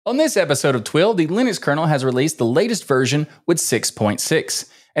On this episode of TWIL, the Linux kernel has released the latest version with 6.6,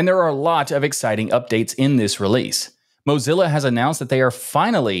 and there are a lot of exciting updates in this release. Mozilla has announced that they are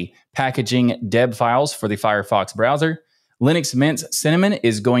finally packaging DEB files for the Firefox browser. Linux Mint's Cinnamon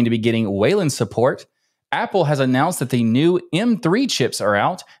is going to be getting Wayland support. Apple has announced that the new M3 chips are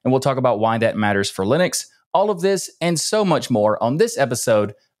out, and we'll talk about why that matters for Linux. All of this and so much more on this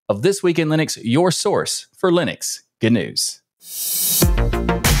episode of This Week in Linux, your source for Linux GNews.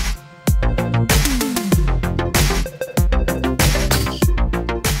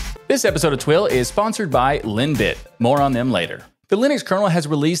 This episode of TWIL is sponsored by LINBIT. More on them later. The Linux kernel has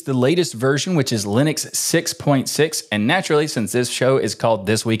released the latest version, which is Linux 6.6, and naturally, since this show is called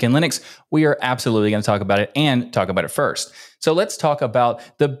This Week in Linux, we are absolutely going to talk about it and talk about it first. So let's talk about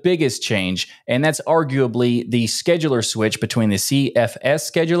the biggest change, and that's arguably the scheduler switch between the CFS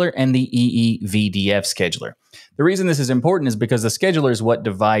scheduler and the EEVDF scheduler. The reason this is important is because the scheduler is what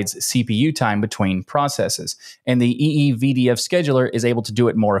divides CPU time between processes, and the EEVDF scheduler is able to do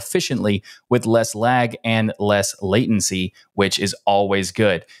it more efficiently with less lag and less latency, which is always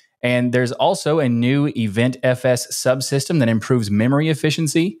good. And there's also a new EventFS subsystem that improves memory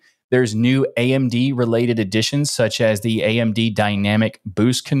efficiency. There's new AMD-related additions, such as the AMD Dynamic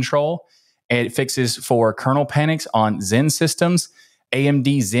Boost Control. And it fixes for kernel panics on Zen systems,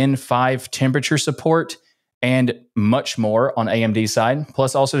 AMD Zen 5 temperature support, and much more on AMD's side.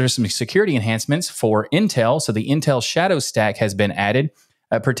 Plus, also there's some security enhancements for Intel. So the Intel Shadow Stack has been added.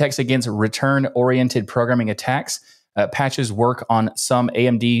 Protects against return-oriented programming attacks. Patches work on some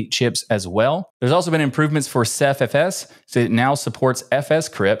AMD chips as well. There's also been improvements for CephFS. So it now supports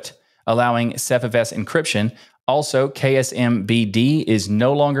FSCrypt, allowing CephFS encryption. Also, KSMBD is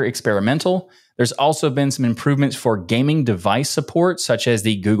no longer experimental. There's also been some improvements for gaming device support, such as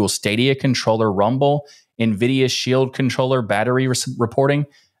the Google Stadia controller Rumble, NVIDIA Shield controller battery reporting,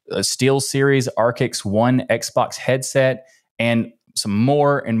 SteelSeries Arcix One Xbox headset, and some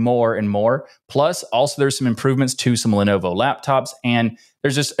more and more and more. Plus, also there's some improvements to some Lenovo laptops, and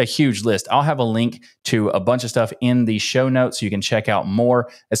there's just a huge list. I'll have a link to a bunch of stuff in the show notes so you can check out more.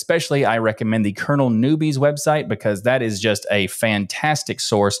 Especially, I recommend the Kernel Newbies website because that is just a fantastic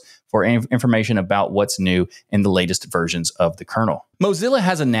source for information about what's new in the latest versions of the kernel. Mozilla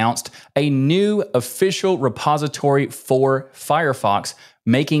has announced a new official repository for Firefox,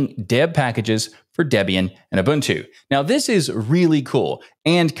 making DEB packages for Debian and Ubuntu. Now, this is really cool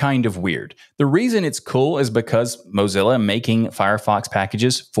and kind of weird. The reason it's cool is because Mozilla making Firefox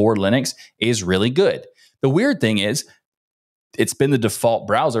packages for Linux is really good. The weird thing is, it's been the default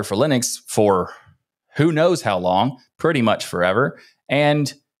browser for Linux for who knows how long, pretty much forever,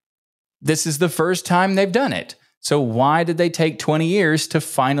 and this is the first time they've done it. So why did they take 20 years to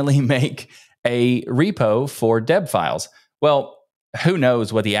finally make a repo for DEB files? Well, who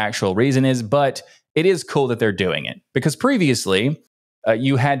knows what the actual reason is, but it is cool that they're doing it. Because previously,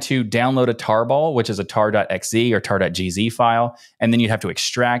 you had to download a tarball, which is a tar.xz or tar.gz file, and then you'd have to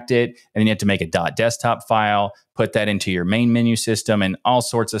extract it, and then you have to make a .desktop file, put that into your main menu system, and all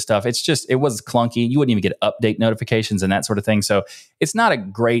sorts of stuff. It was clunky. You wouldn't even get update notifications and that sort of thing. So it's not a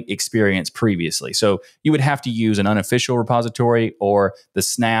great experience previously. So you would have to use an unofficial repository or the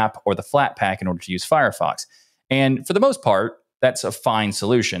Snap or the Flatpak in order to use Firefox. And for the most part, that's a fine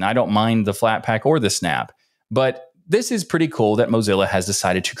solution. I don't mind the Flatpak or the Snap, but this is pretty cool that Mozilla has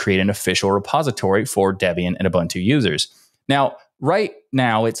decided to create an official repository for Debian and Ubuntu users. Now, right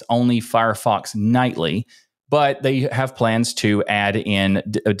now, it's only Firefox Nightly, but they have plans to add in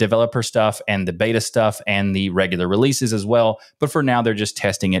developer stuff and the beta stuff and the regular releases as well. But for now, they're just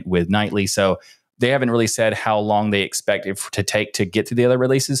testing it with Nightly. So they haven't really said how long they expect it to take to get to the other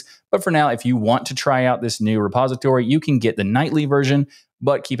releases. But for now, if you want to try out this new repository, you can get the Nightly version.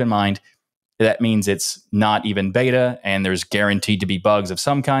 But keep in mind, that means it's not even beta, and there's guaranteed to be bugs of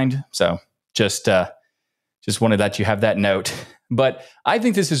some kind. So just wanted that you have that note. But I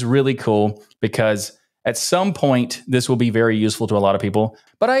think this is really cool because at some point, this will be very useful to a lot of people.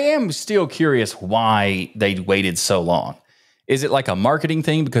 But I am still curious why they waited so long. Is it like a marketing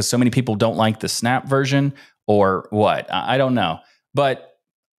thing because so many people don't like the Snap version, or what? I don't know. But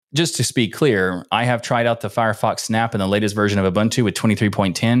just to be clear, I have tried out the Firefox Snap in the latest version of Ubuntu with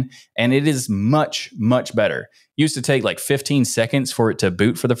 23.10, and it is much, much better. Used to take like 15 seconds for it to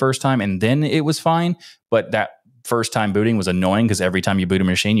boot for the first time, and then it was fine. But that first time booting was annoying because every time you boot a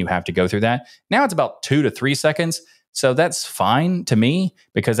machine, you have to go through that. Now it's about 2 to 3 seconds. So that's fine to me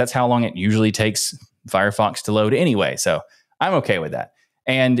because that's how long it usually takes Firefox to load anyway. So I'm okay with that.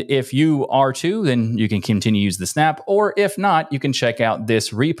 And if you are too, then you can continue to use the Snap, or if not, you can check out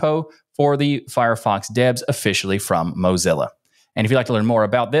this repo for the Firefox DEBs officially from Mozilla. And if you'd like to learn more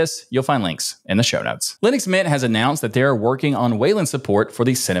about this, you'll find links in the show notes. Linux Mint has announced that they are working on Wayland support for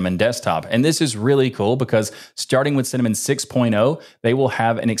the Cinnamon desktop. And this is really cool because starting with Cinnamon 6.0, they will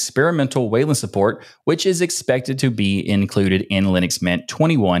have an experimental Wayland support, which is expected to be included in Linux Mint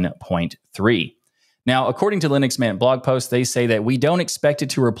 21.3. Now, according to Linux Mint blog posts, they say that we don't expect it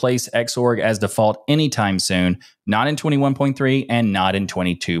to replace Xorg as default anytime soon, not in 21.3 and not in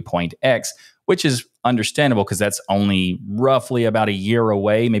 22.x, which is understandable because that's only roughly about a year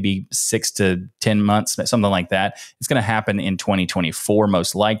away, maybe 6 to 10 months, something like that. It's going to happen in 2024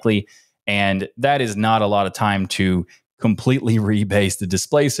 most likely, and that is not a lot of time to completely rebase the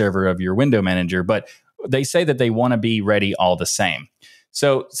display server of your window manager, but they say that they want to be ready all the same.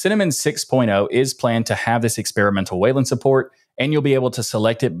 So Cinnamon 6.0 is planned to have this experimental Wayland support, and you'll be able to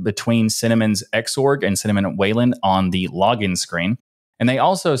select it between Cinnamon's Xorg and Cinnamon Wayland on the login screen. And they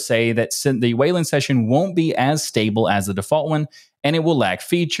also say that the Wayland session won't be as stable as the default one, and it will lack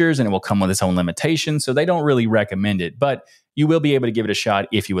features, and it will come with its own limitations, so they don't really recommend it. But you will be able to give it a shot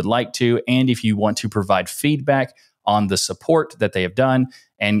if you would like to, and if you want to provide feedback on the support that they have done,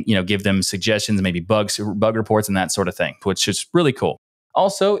 and give them suggestions, maybe bug reports and that sort of thing, which is really cool.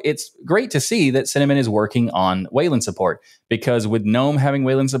 Also, it's great to see that Cinnamon is working on Wayland support, because with GNOME having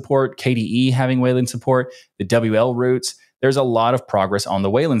Wayland support, KDE having Wayland support, the WL roots, there's a lot of progress on the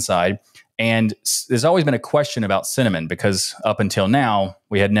Wayland side. And there's always been a question about Cinnamon, because up until now,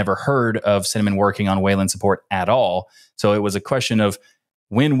 we had never heard of Cinnamon working on Wayland support at all. So it was a question of,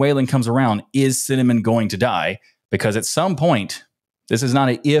 when Wayland comes around, is Cinnamon going to die? Because at some point, this is not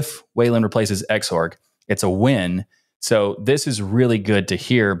an if Wayland replaces Xorg, it's a when. So this is really good to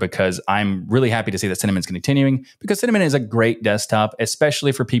hear, because I'm really happy to see that Cinnamon's continuing, because Cinnamon is a great desktop,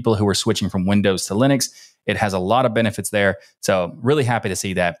 especially for people who are switching from Windows to Linux. It has a lot of benefits there. So really happy to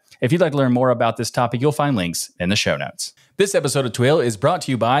see that. If you'd like to learn more about this topic, you'll find links in the show notes. This episode of TWIL is brought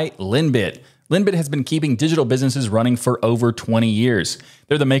to you by LINBIT. LINBIT has been keeping digital businesses running for over 20 years.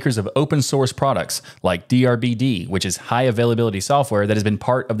 They're the makers of open source products like DRBD, which is high availability software that has been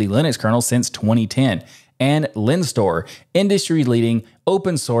part of the Linux kernel since 2010. And LINSTOR, industry-leading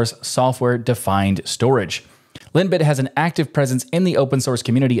open source software-defined storage. LINBIT has an active presence in the open source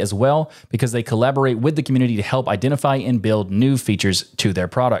community as well, because they collaborate with the community to help identify and build new features to their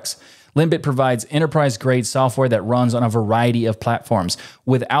products. LINBIT provides enterprise-grade software that runs on a variety of platforms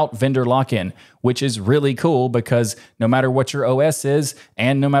without vendor lock-in, which is really cool, because no matter what your OS is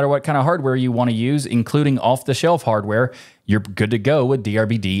and no matter what kind of hardware you want to use, including off-the-shelf hardware, you're good to go with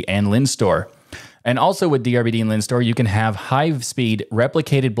DRBD and LINSTOR. And also with DRBD and LINSTOR, you can have high-speed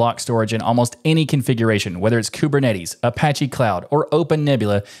replicated block storage in almost any configuration, whether it's Kubernetes, Apache Cloud, or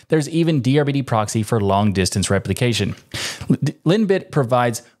OpenNebula. There's even DRBD proxy for long-distance replication. LINBIT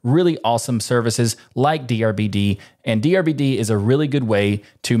provides really awesome services like DRBD, and DRBD is a really good way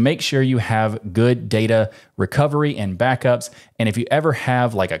to make sure you have good data recovery and backups. And if you ever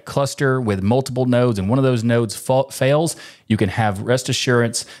have like a cluster with multiple nodes and one of those nodes fails, you can have rest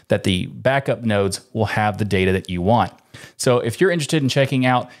assurance that the backup nodes will have the data that you want. So if you're interested in checking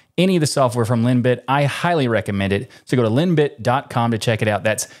out any of the software from LINBIT, I highly recommend it. So go to linbit.com to check it out.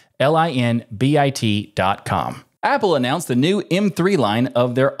 That's linbit.com. Apple announced the new M3 line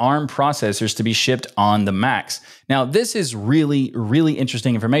of their ARM processors to be shipped on the Macs. Now, this is really, really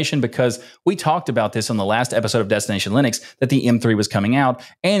interesting information, because we talked about this on the last episode of Destination Linux, that the M3 was coming out,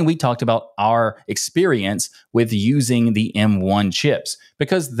 and we talked about our experience with using the M1 chips,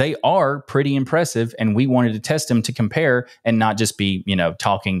 because they are pretty impressive, and we wanted to test them to compare and not just be,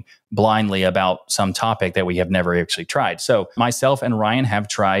 talking blindly about some topic that we have never actually tried. So myself and Ryan have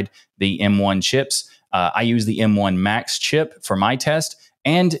tried the M1 chips. I use the M1 Max chip for my test,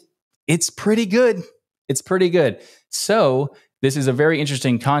 and it's pretty good. It's pretty good. So this is a very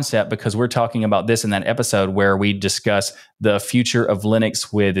interesting concept, because we're talking about this in that episode where we discuss the future of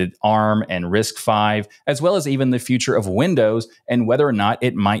Linux with ARM and RISC-V, as well as even the future of Windows and whether or not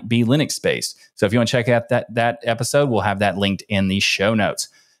it might be Linux-based. So if you want to check out that episode, we'll have that linked in the show notes.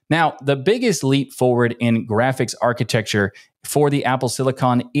 Now, the biggest leap forward in graphics architecture for the Apple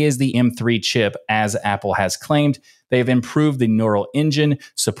Silicon is the M3 chip, as Apple has claimed. They have improved the neural engine,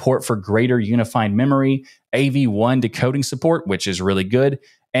 support for greater unified memory, AV1 decoding support, which is really good.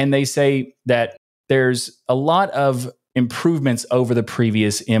 And they say that there's a lot of improvements over the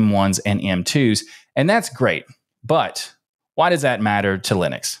previous M1s and M2s, and that's great. But why does that matter to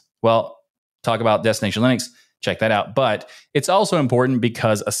Linux? Well, talk about Destination Linux. Check that out. But it's also important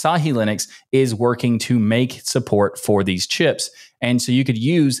because Asahi Linux is working to make support for these chips. And so you could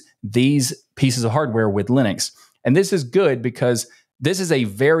use these pieces of hardware with Linux. And this is good because this is a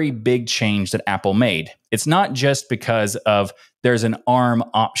very big change that Apple made. It's not just because of there's an ARM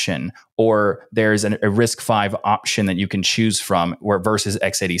option, or there's a RISC-V option that you can choose from versus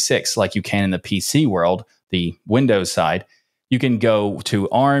x86, like you can in the PC world, the Windows side. You can go to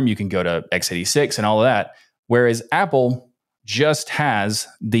ARM, you can go to x86 and all of that, whereas Apple just has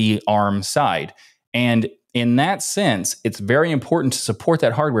the ARM side. And in that sense, it's very important to support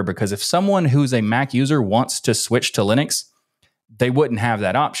that hardware, because if someone who's a Mac user wants to switch to Linux, they wouldn't have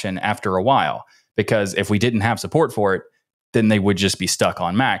that option after a while, because if we didn't have support for it, then they would just be stuck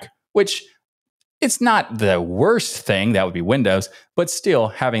on Mac, which it's not the worst thing. That would be Windows, but still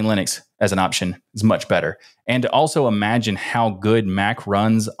having Linux as an option is much better. And also imagine how good Mac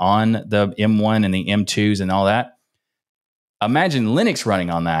runs on the M1 and the M2s and all that. Imagine Linux running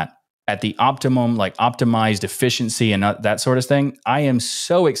on that at the optimum, like optimized efficiency and that sort of thing. I am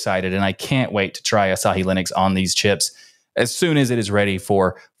so excited, and I can't wait to try Asahi Linux on these chips as soon as it is ready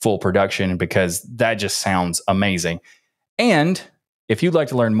for full production, because that just sounds amazing. And if you'd like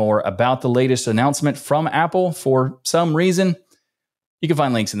to learn more about the latest announcement from Apple for some reason, you can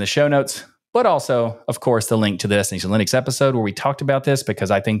find links in the show notes, but also, of course, the link to the Destination Linux episode where we talked about this, because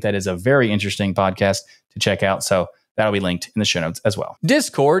I think that is a very interesting podcast to check out. So that'll be linked in the show notes as well.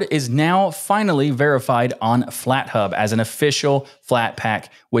 Discord is now finally verified on Flathub as an official Flatpak,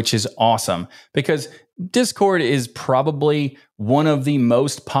 which is awesome, because Discord is probably one of the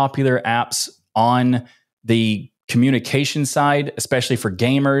most popular apps on the communication side, especially for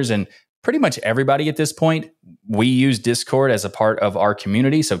gamers and pretty much everybody at this point. We use Discord as a part of our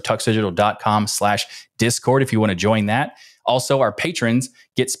community. So tuxdigital.com/Discord if you want to join that. Also, our patrons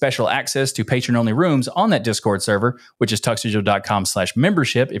get special access to patron-only rooms on that Discord server, which is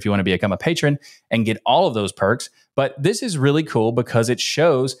tuxdigital.com/membership if you want to become a patron and get all of those perks. But this is really cool because it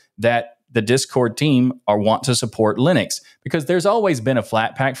shows that the Discord team want to support Linux, because there's always been a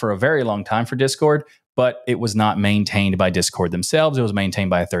Flatpak for a very long time for Discord, but it was not maintained by Discord themselves. It was maintained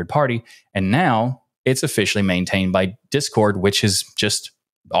by a third party. And now it's officially maintained by Discord, which is just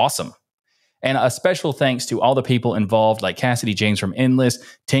awesome. And a special thanks to all the people involved, like Cassidy James from Endless,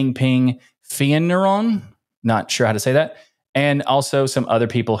 Ting Ping, Fienneron, not sure how to say that, and also some other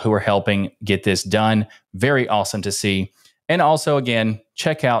people who are helping get this done. Very awesome to see. And also, again,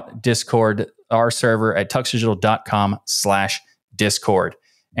 check out Discord, our server at tuxdigital.com/Discord.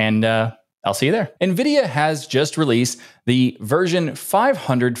 And I'll see you there. NVIDIA has just released the version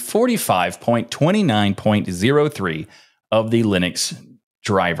 545.29.03 of the Linux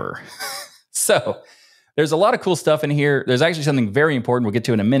driver. So there's a lot of cool stuff in here. There's actually something very important we'll get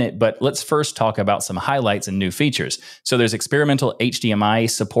to in a minute, but let's first talk about some highlights and new features. So there's experimental HDMI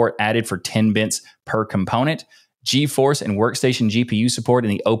support added for 10 bits per component. GeForce and Workstation GPU support in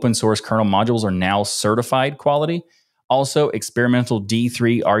the open source kernel modules are now certified quality. Also, experimental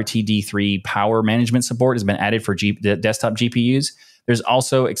D3 RTD3 power management support has been added for desktop GPUs. There's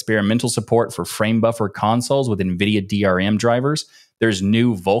also experimental support for frame buffer consoles with NVIDIA DRM drivers. There's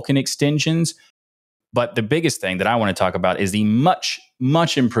new Vulkan extensions. But the biggest thing that I want to talk about is the much,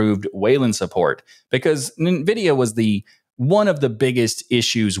 much improved Wayland support, because NVIDIA was one of the biggest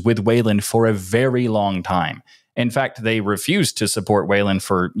issues with Wayland for a very long time. In fact, they refused to support Wayland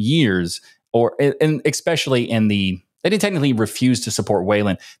for years, and especially they didn't technically refuse to support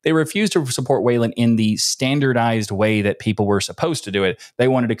Wayland. They refused to support Wayland in the standardized way that people were supposed to do it. They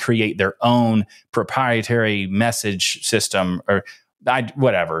wanted to create their own proprietary message system or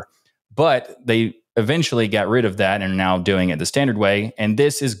whatever. But they eventually got rid of that and are now doing it the standard way. And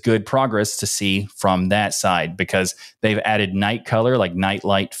this is good progress to see from that side, because they've added night color, like night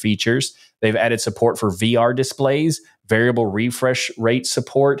light features. They've added support for VR displays, variable refresh rate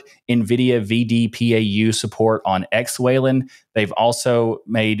support, NVIDIA VDPAU support on X-Wayland. They've also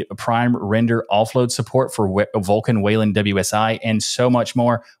made prime render offload support for Vulkan Wayland WSI and so much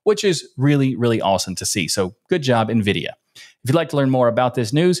more, which is really, really awesome to see. So good job, NVIDIA. If you'd like to learn more about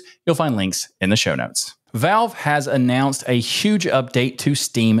this news, you'll find links in the show notes. Valve has announced a huge update to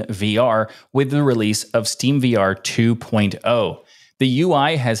SteamVR with the release of SteamVR 2.0. The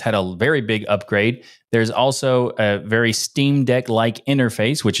UI has had a very big upgrade. There's also a very Steam Deck-like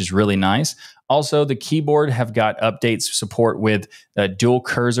interface, which is really nice. Also, the keyboard have got updates support with dual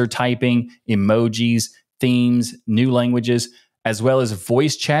cursor typing, emojis, themes, new languages, as well as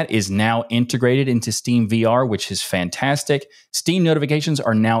voice chat is now integrated into SteamVR, which is fantastic. Steam notifications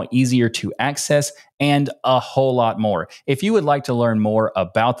are now easier to access, and a whole lot more. If you would like to learn more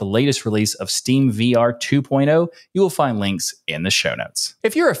about the latest release of SteamVR 2.0, you will find links in the show notes.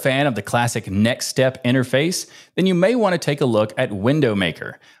 If you're a fan of the classic Next Step interface, then you may want to take a look at Window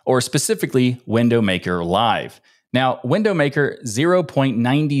Maker, or specifically Window Maker Live. Now, Window Maker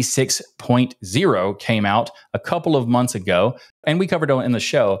 0.96.0 came out a couple of months ago, and we covered it in the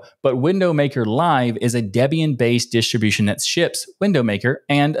show, but Window Maker Live is a Debian-based distribution that ships Window Maker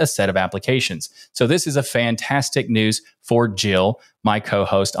and a set of applications. So this is a fantastic news for Jill, my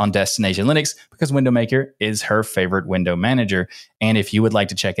co-host on Destination Linux, because Window Maker is her favorite window manager. And if you would like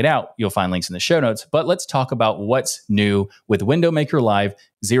to check it out, you'll find links in the show notes. But let's talk about what's new with Window Maker Live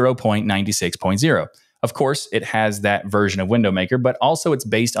 0.96.0. Of course, it has that version of Window Maker, but also it's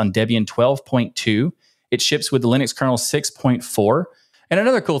based on Debian 12.2. It ships with the Linux kernel 6.4. And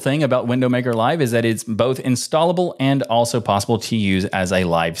another cool thing about Window Maker Live is that it's both installable and also possible to use as a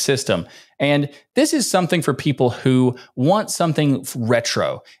live system. And this is something for people who want something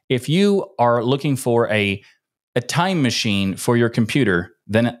retro. If you are looking for a time machine for your computer,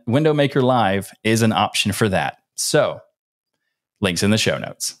 then Window Maker Live is an option for that. So, links in the show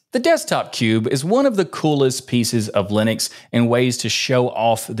notes. The desktop cube is one of the coolest pieces of Linux in ways to show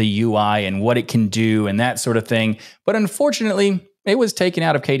off the UI and what it can do and that sort of thing. But unfortunately, it was taken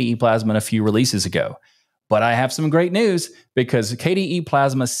out of KDE Plasma a few releases ago. But I have some great news because KDE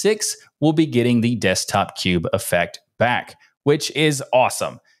Plasma 6 will be getting the desktop cube effect back, which is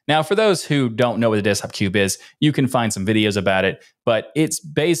awesome. Now, for those who don't know what the desktop cube is, you can find some videos about it, but it's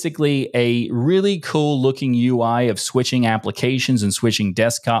basically a really cool looking UI of switching applications and switching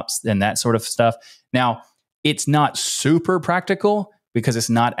desktops and that sort of stuff. Now, it's not super practical because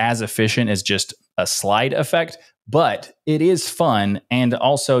it's not as efficient as just a slide effect, but it is fun. And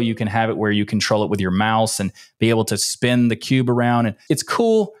also you can have it where you control it with your mouse and be able to spin the cube around. And it's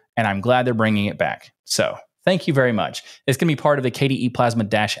cool, and I'm glad they're bringing it back. So thank you very much. It's going to be part of the KDE Plasma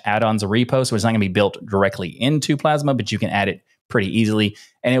add-ons repo, so it's not going to be built directly into Plasma, but you can add it pretty easily,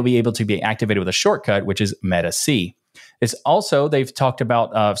 and it'll be able to be activated with a shortcut, which is Meta C. It's also, they've talked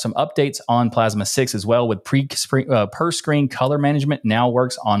about some updates on Plasma 6 as well, with per-screen color management now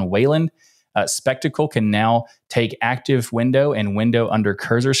works on Wayland. Spectacle can now take active window and window under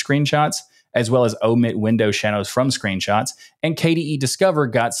cursor screenshots, as well as omit window shadows from screenshots. And KDE Discover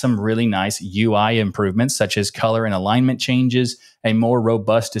got some really nice UI improvements, such as color and alignment changes, a more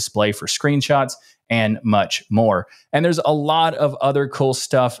robust display for screenshots, and much more. And there's a lot of other cool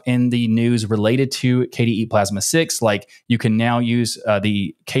stuff in the news related to KDE Plasma 6, like you can now use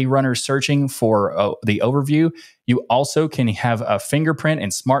the KRunner searching for the overview. You also can have a fingerprint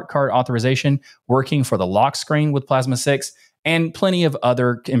and smart card authorization working for the lock screen with Plasma 6, and plenty of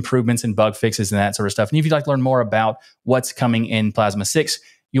other improvements and bug fixes and that sort of stuff. And if you'd like to learn more about what's coming in Plasma 6,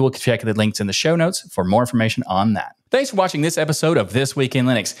 you will check the links in the show notes for more information on that. Thanks for watching this episode of This Week in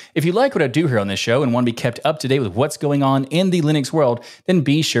Linux. If you like what I do here on this show and want to be kept up to date with what's going on in the Linux world, then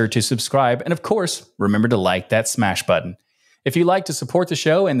be sure to subscribe. And of course, remember to like that smash button. If you'd like to support the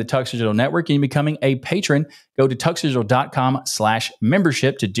show and the Tux Digital Network and becoming a patron, go to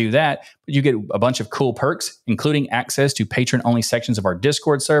tuxdigital.com/membership to do that. You get a bunch of cool perks, including access to patron-only sections of our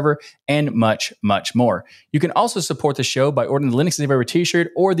Discord server and much, much more. You can also support the show by ordering the Linux is Everywhere t-shirt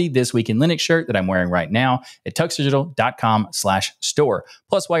or the This Week in Linux shirt that I'm wearing right now at tuxdigital.com/store.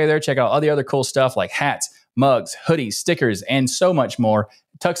 Plus, while you're there, check out all the other cool stuff like hats, mugs, hoodies, stickers, and so much more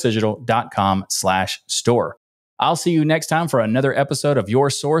at tuxdigital.com/store. I'll see you next time for another episode of your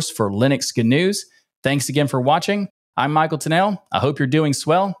source for Linux GNews. Thanks again for watching. I'm Michael Tennell. I hope you're doing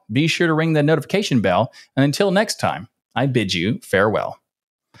swell. Be sure to ring the notification bell. And until next time, I bid you farewell.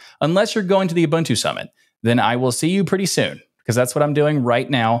 Unless you're going to the Ubuntu Summit, then I will see you pretty soon, because that's what I'm doing right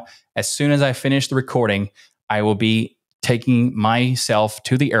now. As soon as I finish the recording, I will be taking myself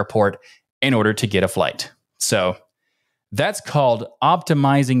to the airport in order to get a flight. So that's called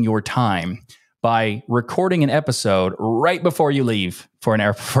optimizing your time by recording an episode right before you leave for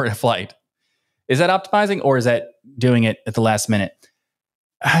a flight. Is that optimizing, or is that doing it at the last minute?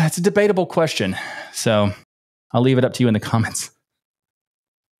 It's a debatable question, so I'll leave it up to you in the comments.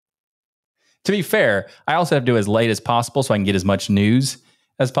 To be fair, I also have to do it as late as possible so I can get as much news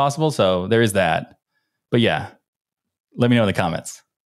as possible, so there is that. But yeah, let me know in the comments.